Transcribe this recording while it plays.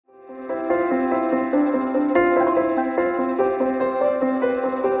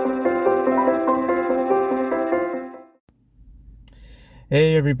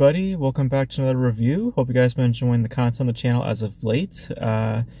Hey everybody, welcome back to another review. Hope you guys have been enjoying the content on the channel as of late.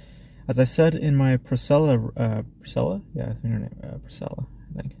 As I said in my Priscilla? Yeah, I think her name, Priscilla,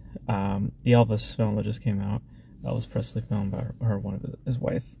 I think. The Elvis film that just came out. Elvis Presley film by one of his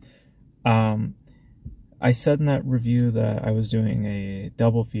wife. I said in that review that I was doing a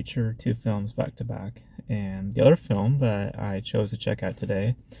double feature, 2 films back to back. And the other film that I chose to check out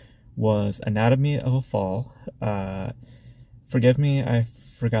today was Anatomy of a Fall. Forgive me, I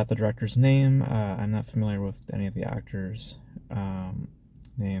forgot the director's name. I'm not familiar with any of the actors'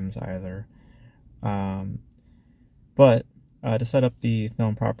 names either. But to set up the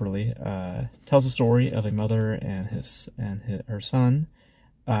film properly, tells the story of a mother and her son,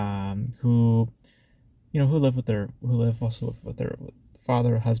 who live also with their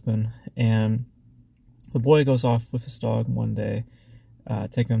father, husband, and the boy goes off with his dog one day.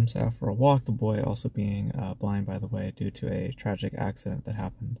 Take himself for a walk, the boy also being blind, by the way, due to a tragic accident that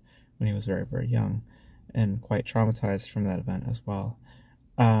happened when he was very, very young, and quite traumatized from that event as well.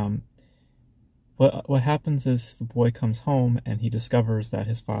 What happens is the boy comes home and he discovers that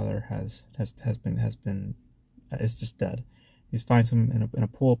his father is just dead. He finds him in a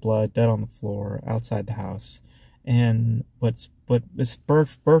pool of blood, dead on the floor outside the house, and what is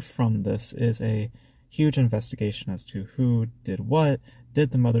birthed from this is a huge investigation as to who did what.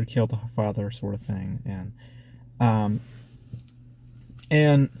 Did the mother kill the father, sort of thing.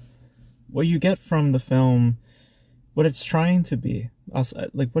 And what you get from the film, what it's trying to be,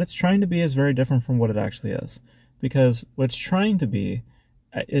 is very different from what it actually is. Because what it's trying to be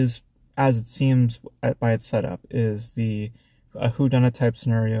is, as it seems by its setup, is the whodunit type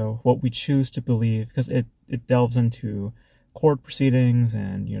scenario, what we choose to believe, because it delves into court proceedings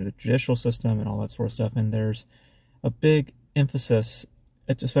and the judicial system and all that sort of stuff, and there's a big emphasis,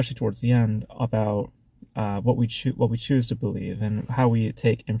 especially towards the end, about what we choose to believe and how we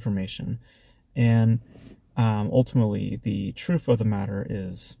take information, and ultimately the truth of the matter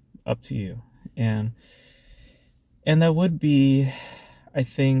is up to you, and that would be, I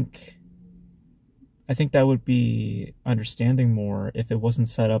think that would be understanding more if it wasn't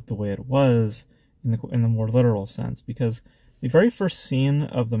set up the way it was in the more literal sense. Because the very first scene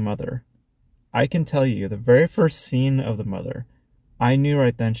of the mother, I can tell you, the very first scene of the mother, I knew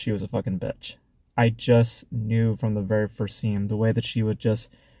right then she was a fucking bitch. I just knew from the very first scene, the way that she would just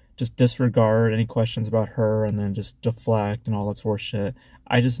disregard any questions about her and then just deflect and all that sort of shit.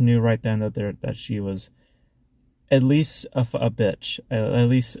 I just knew right then that she was at least a bitch. At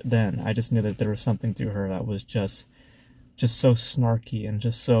least then, I just knew that there was something to her that was just so snarky and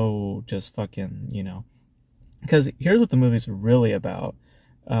just fucking, Because here's what the movie's really about.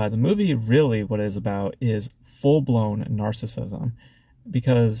 The movie really, what it is about is full-blown narcissism.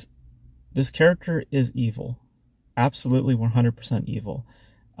 Because this character is evil. Absolutely 100% evil.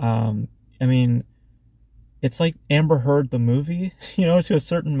 I mean, it's like Amber Heard the movie, to a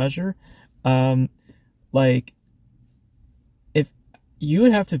certain measure. Like, if you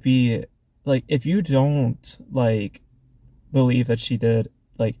would have to be, like, if you don't, like, believe that she did,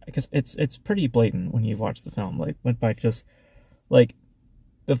 like, because it's pretty blatant when you watch the film, like, by just, like,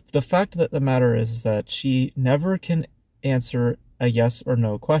 the fact that the matter is that she never can answer a yes or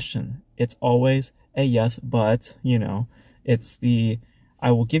no question. It's always a yes, but, it's the, I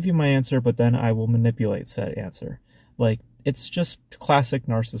will give you my answer, but then I will manipulate said answer. Like, it's just classic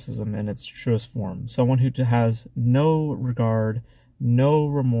narcissism in its truest form. Someone who has no regard, no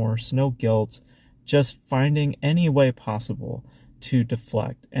remorse, no guilt, just finding any way possible to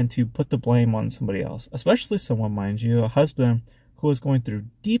deflect and to put the blame on somebody else. Especially someone, mind you, a husband who is going through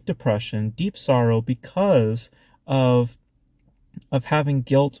deep depression, deep sorrow because of having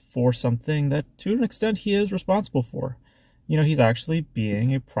guilt for something that, to an extent, he is responsible for. He's actually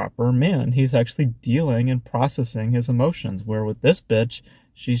being a proper man. He's actually dealing and processing his emotions. Where with this bitch,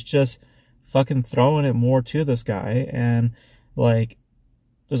 she's just fucking throwing it more to this guy. And, like,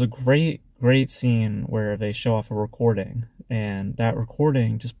 there's a great scene where they show off a recording. And that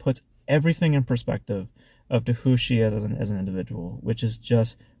recording just puts everything in perspective of to who she is as an individual, which is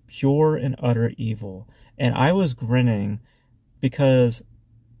just pure and utter evil. And I was grinning because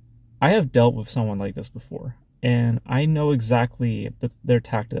I have dealt with someone like this before. And I know exactly their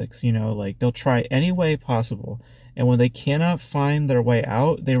tactics, like, they'll try any way possible. And when they cannot find their way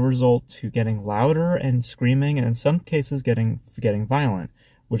out, they resort to getting louder and screaming, and in some cases getting violent,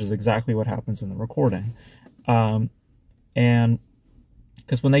 which is exactly what happens in the recording. And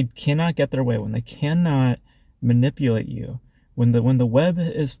because when they cannot get their way, when they cannot manipulate you, when the web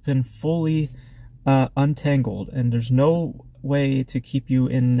has been fully untangled and there's no way to keep you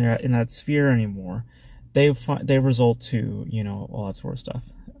in that sphere anymore, they result to, you know, all that sort of stuff.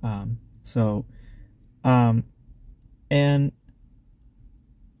 So, um, and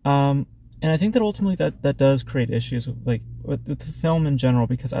and I think that ultimately that does create issues with, like, with the film in general,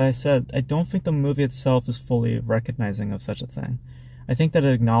 because as I said, I don't think the movie itself is fully recognizing of such a thing. I think that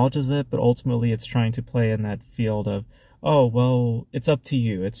it acknowledges it, but ultimately it's trying to play in that field of, oh, well, it's up to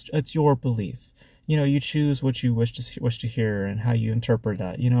you. It's your belief. You know, you choose what you wish to hear and how you interpret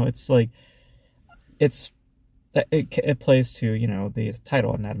that. You know, it's like, it plays to, you know, the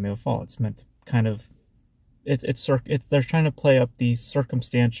title, Anatomy of a Fall. It's meant to kind of, they're trying to play up the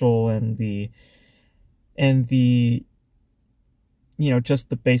circumstantial and the you know, just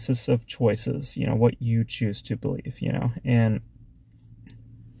the basis of choices, you know, what you choose to believe, you know, and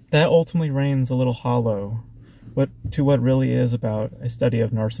that ultimately rings a little hollow to what really is about a study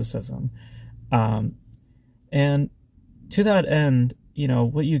of narcissism. And to that end, you know,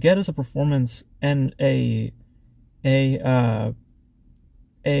 what you get is a performance and a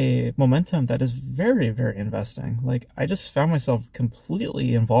momentum that is very, very investing. Like, I just found myself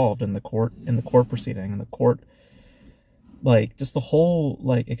completely involved in the court proceeding, in the court, like, just the whole,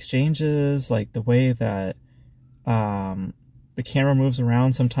 like, exchanges, like, the way that the camera moves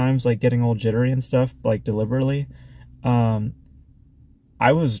around, sometimes, like, getting all jittery and stuff, like, deliberately. I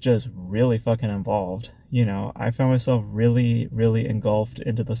was just really fucking involved, you know. I found myself really, really engulfed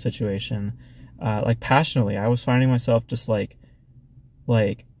into the situation, like, passionately. I was finding myself just, like,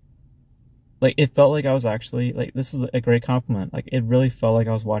 it felt like I was actually, like, this is a great compliment, like, it really felt like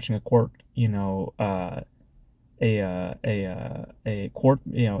I was watching a court, you know, a court,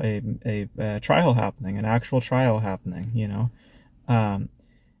 you know, a trial happening, an actual trial happening, you know,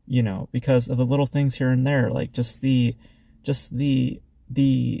 because of the little things here and there, like, just the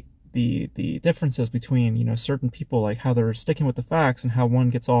differences between, you know, certain people, like how they're sticking with the facts and how one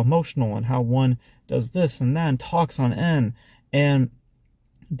gets all emotional and how one does this and that and talks on end, and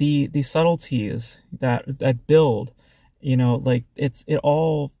the subtleties that build, you know, like, it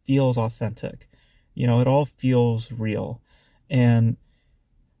all feels authentic, you know, it all feels real. And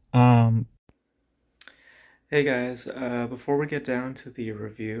hey guys, before we get down to the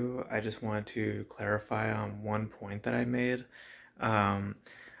review, I just wanted to clarify on one point that I made.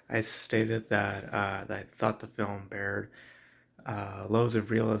 I stated that I thought the film bared loads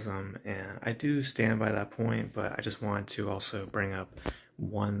of realism, and I do stand by that point, but I just wanted to also bring up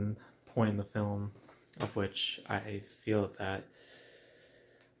one point in the film of which I feel that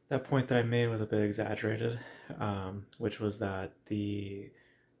point that I made was a bit exaggerated, which was that the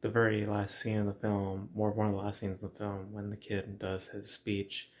very last scene in the film, or one of the last scenes in the film, when the kid does his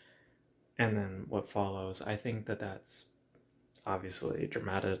speech, and then what follows, I think that that's obviously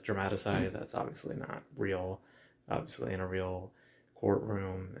dramatized. That's obviously not real. Obviously in a real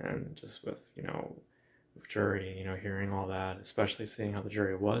courtroom, and just with, you know, with jury, you know, hearing all that, especially seeing how the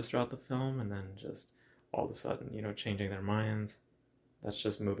jury was throughout the film, and then just all of a sudden, you know, changing their minds. That's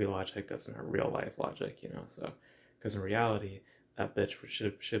just movie logic. That's not real life logic, you know. So, because in reality, that bitch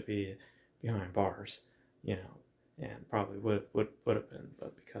should be behind bars, you know, and probably would have been,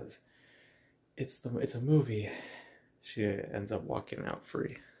 but because it's a movie, she ends up walking out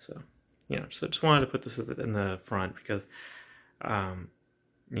free. So, you know, so just wanted to put this in the front because,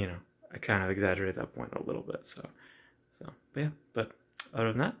 you know, I kind of exaggerated that point a little bit. So, but yeah. But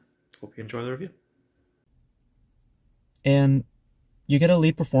other than that, hope you enjoy the review. And you get a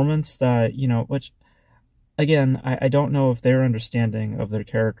lead performance that, you know, which, again, I don't know if they're understanding of their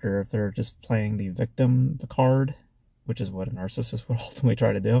character, if they're just playing the victim card, which is what a narcissist would ultimately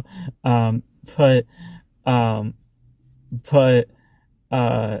try to do.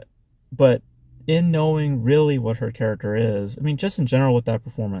 But in knowing really what her character is, I mean, just in general with that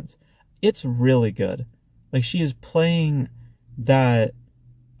performance, it's really good. Like, she is playing that,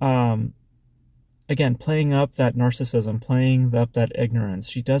 again, playing up that narcissism, playing up that ignorance.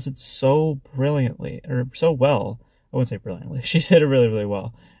 She does it so brilliantly, or so well. I wouldn't say brilliantly. She did it really, really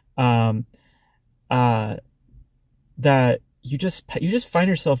well. That you just find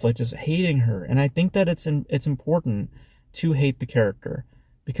yourself, like, just hating her. And I think that it's important to hate the character,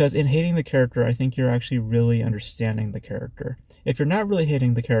 because in hating the character, I think you're actually really understanding the character. If you're not really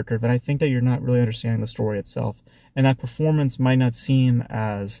hating the character, then I think that you're not really understanding the story itself, and that performance might not seem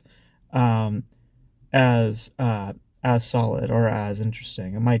as solid or as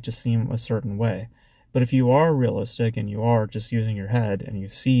interesting. It might just seem a certain way. But if you are realistic and you are just using your head and you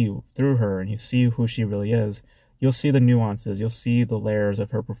see through her and you see who she really is, you'll see the nuances, you'll see the layers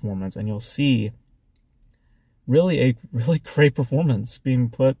of her performance, and you'll see really a really great performance being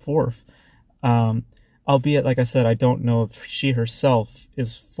put forth. Albeit, like I said, I don't know if she herself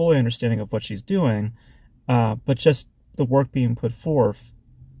is fully understanding of what she's doing, But just the work being put forth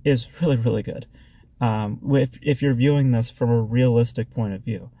is really, really good. If you're viewing this from a realistic point of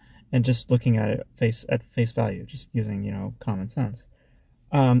view and just looking at it at face value, just using, you know, common sense.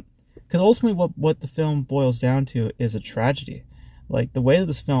 Because ultimately what the film boils down to is a tragedy. Like, the way that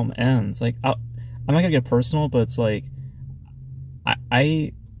this film ends, like, I'm not gonna get personal, but it's like,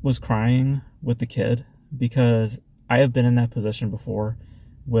 I was crying with the kid because I have been in that position before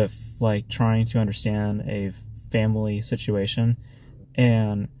with, like, trying to understand a family situation.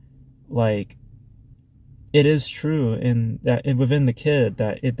 And, like, it is true in that within the kid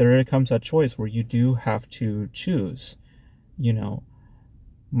that there comes that choice where you do have to choose, you know.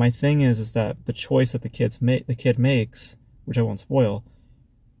 My thing is that the choice that the kid makes, which I won't spoil,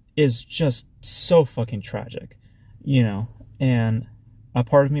 is just so fucking tragic, you know. And a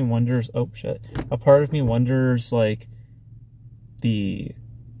part of me wonders, a part of me wonders, like, the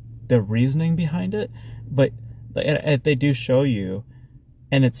reasoning behind it. But they do show you,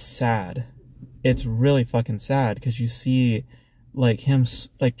 and it's sad. It's really fucking sad because you see, like, him,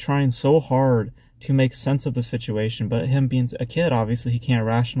 like, trying so hard to make sense of the situation, but him being a kid, obviously he can't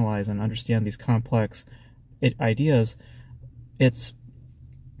rationalize and understand these complex ideas. It's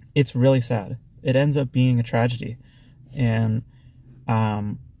really sad. It ends up being a tragedy. And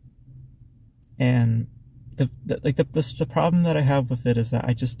the problem that I have with it is that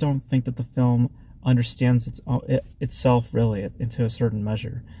I just don't think that the film understands itself really into a certain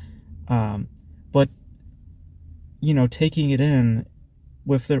measure. But, you know, taking it in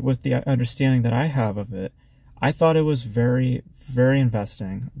with the understanding that I have of it, I thought it was very, very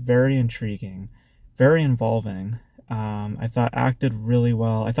investing, very intriguing, very involving. I thought acted really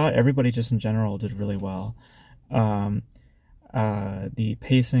well. I thought everybody just in general did really well. The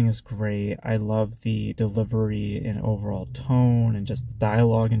pacing is great. I love the delivery and overall tone and just the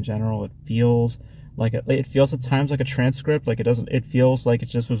dialogue in general. It feels like it feels at times like a transcript. Like, it feels like it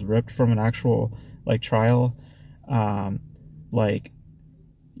just was ripped from an actual, like, trial. Like,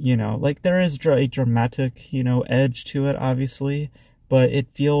 you know, like, there is a dramatic, you know, edge to it, obviously, but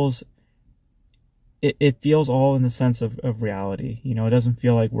it feels all in the sense of reality. You know, it doesn't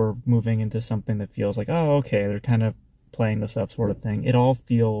feel like we're moving into something that feels like, oh, okay, they're kind of playing this up sort of thing. It all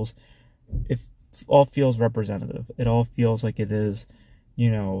feels representative. It all feels like it is, you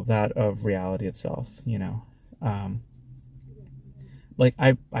know, that of reality itself, you know. Like,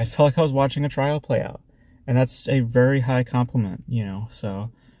 I felt like I was watching a trial play out, and that's a very high compliment, you know. So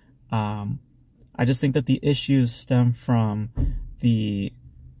I just think that the issues stem from the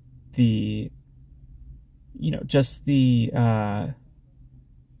you know, just the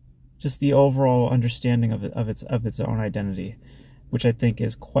overall understanding of its own identity, which I think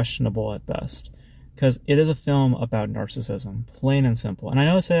is questionable at best, because it is a film about narcissism, plain and simple. And I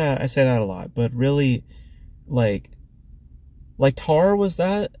know I say that a lot, but really, like Tar was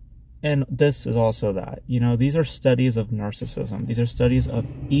that, and this is also that. You know, these are studies of narcissism. These are studies of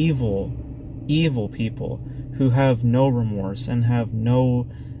evil people who have no remorse and have no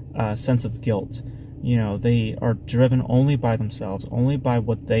sense of guilt. You know, they are driven only by themselves, only by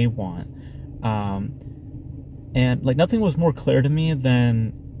what they want. And, like, nothing was more clear to me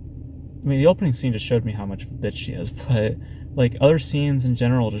than, I mean, the opening scene just showed me how much of a bitch she is, but, like, other scenes in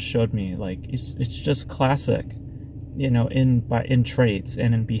general just showed me, like, it's just classic, you know, in traits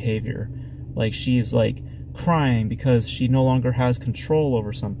and in behavior. Like, she's, like, crying because she no longer has control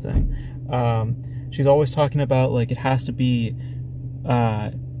over something. She's always talking about, like, it has to be,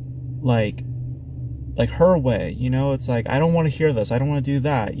 like her way, you know. It's like, I don't want to hear this, I don't want to do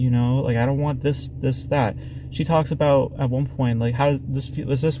that, you know, like, I don't want this, that. She talks about at one point, like, how does this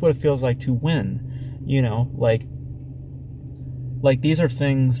feel? Is this what it feels like to win? You know, like these are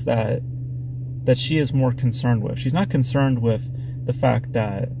things that she is more concerned with. She's not concerned with the fact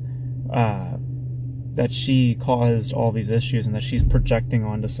that she caused all these issues and that she's projecting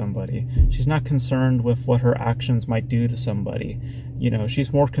onto somebody. She's not concerned with what her actions might do to somebody. You know,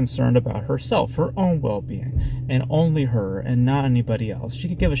 she's more concerned about herself, her own well-being, and only her, and not anybody else. She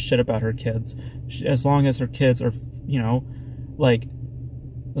could give a shit about her kids, as long as her kids are, you know, like,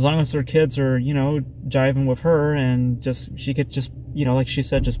 as long as her kids are, you know, jiving with her, and she could just, you know, like she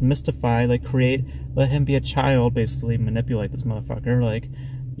said, just mystify, like, let him be a child, basically manipulate this motherfucker, like,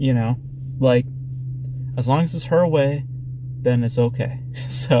 you know, like, as long as it's her way, then it's okay.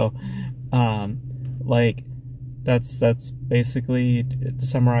 So, like, that's basically to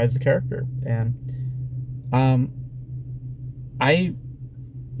summarize the character. And I,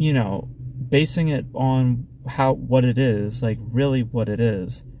 you know, basing it on what it is, like, really what it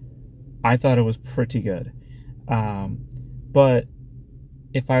is, I thought it was pretty good. But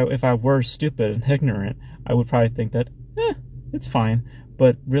if I were stupid and ignorant, I would probably think that, it's fine.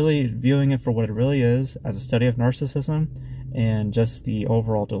 But really viewing it for what it really is, as a study of narcissism, and just the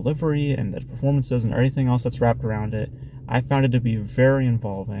overall delivery and the performances and everything else that's wrapped around it, I found it to be very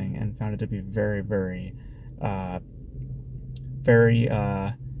involving and found it to be very, very, very,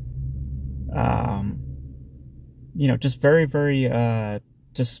 just very, very,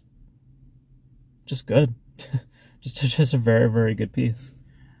 just good. just a very, very good piece.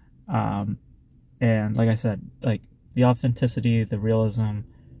 And like I said, like the authenticity, the realism,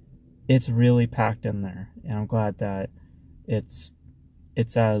 it's really packed in there, and I'm glad that it's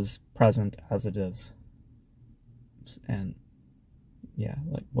as present as it is. And yeah,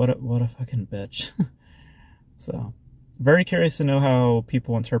 like what a fucking bitch. So very curious to know how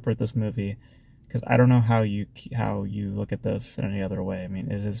people interpret this movie, because I don't know how you look at this in any other way. I mean,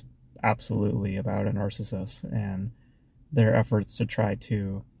 it is absolutely about a narcissist and their efforts to try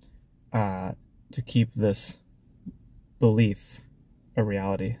to keep this belief a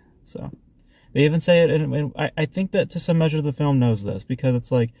reality. So they even say it, and I think that to some measure the film knows this, because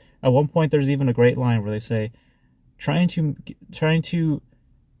it's like at one point there's even a great line where they say, trying to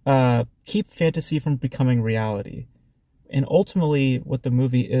keep fantasy from becoming reality. And ultimately what the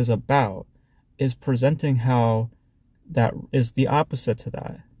movie is about is presenting how that is the opposite to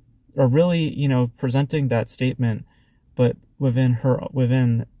that, or really, presenting that statement, but within her,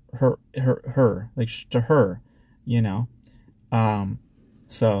 like to her,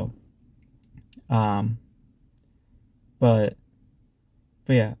 but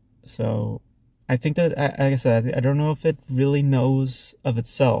yeah, so I think that, like I said, I don't know if it really knows of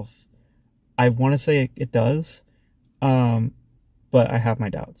itself. I want to say it does, but I have my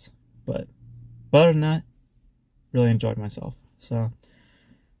doubts. But other than that, really enjoyed myself. So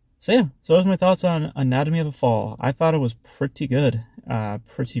yeah, so those are my thoughts on Anatomy of a Fall. I thought it was pretty good,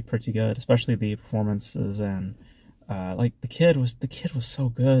 pretty good, especially the performances, and like the kid was so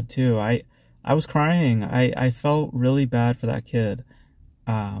good too. I was crying. I felt really bad for that kid.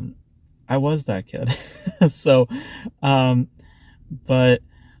 I was that kid. So, but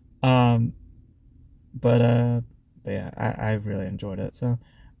yeah, I really enjoyed it. So,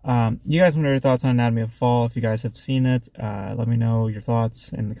 you guys, what are your thoughts on Anatomy of a Fall? If you guys have seen it, let me know your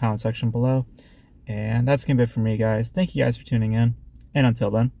thoughts in the comment section below. And that's gonna be it for me, guys. Thank you guys for tuning in. And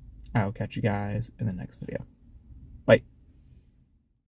until then, I will catch you guys in the next video.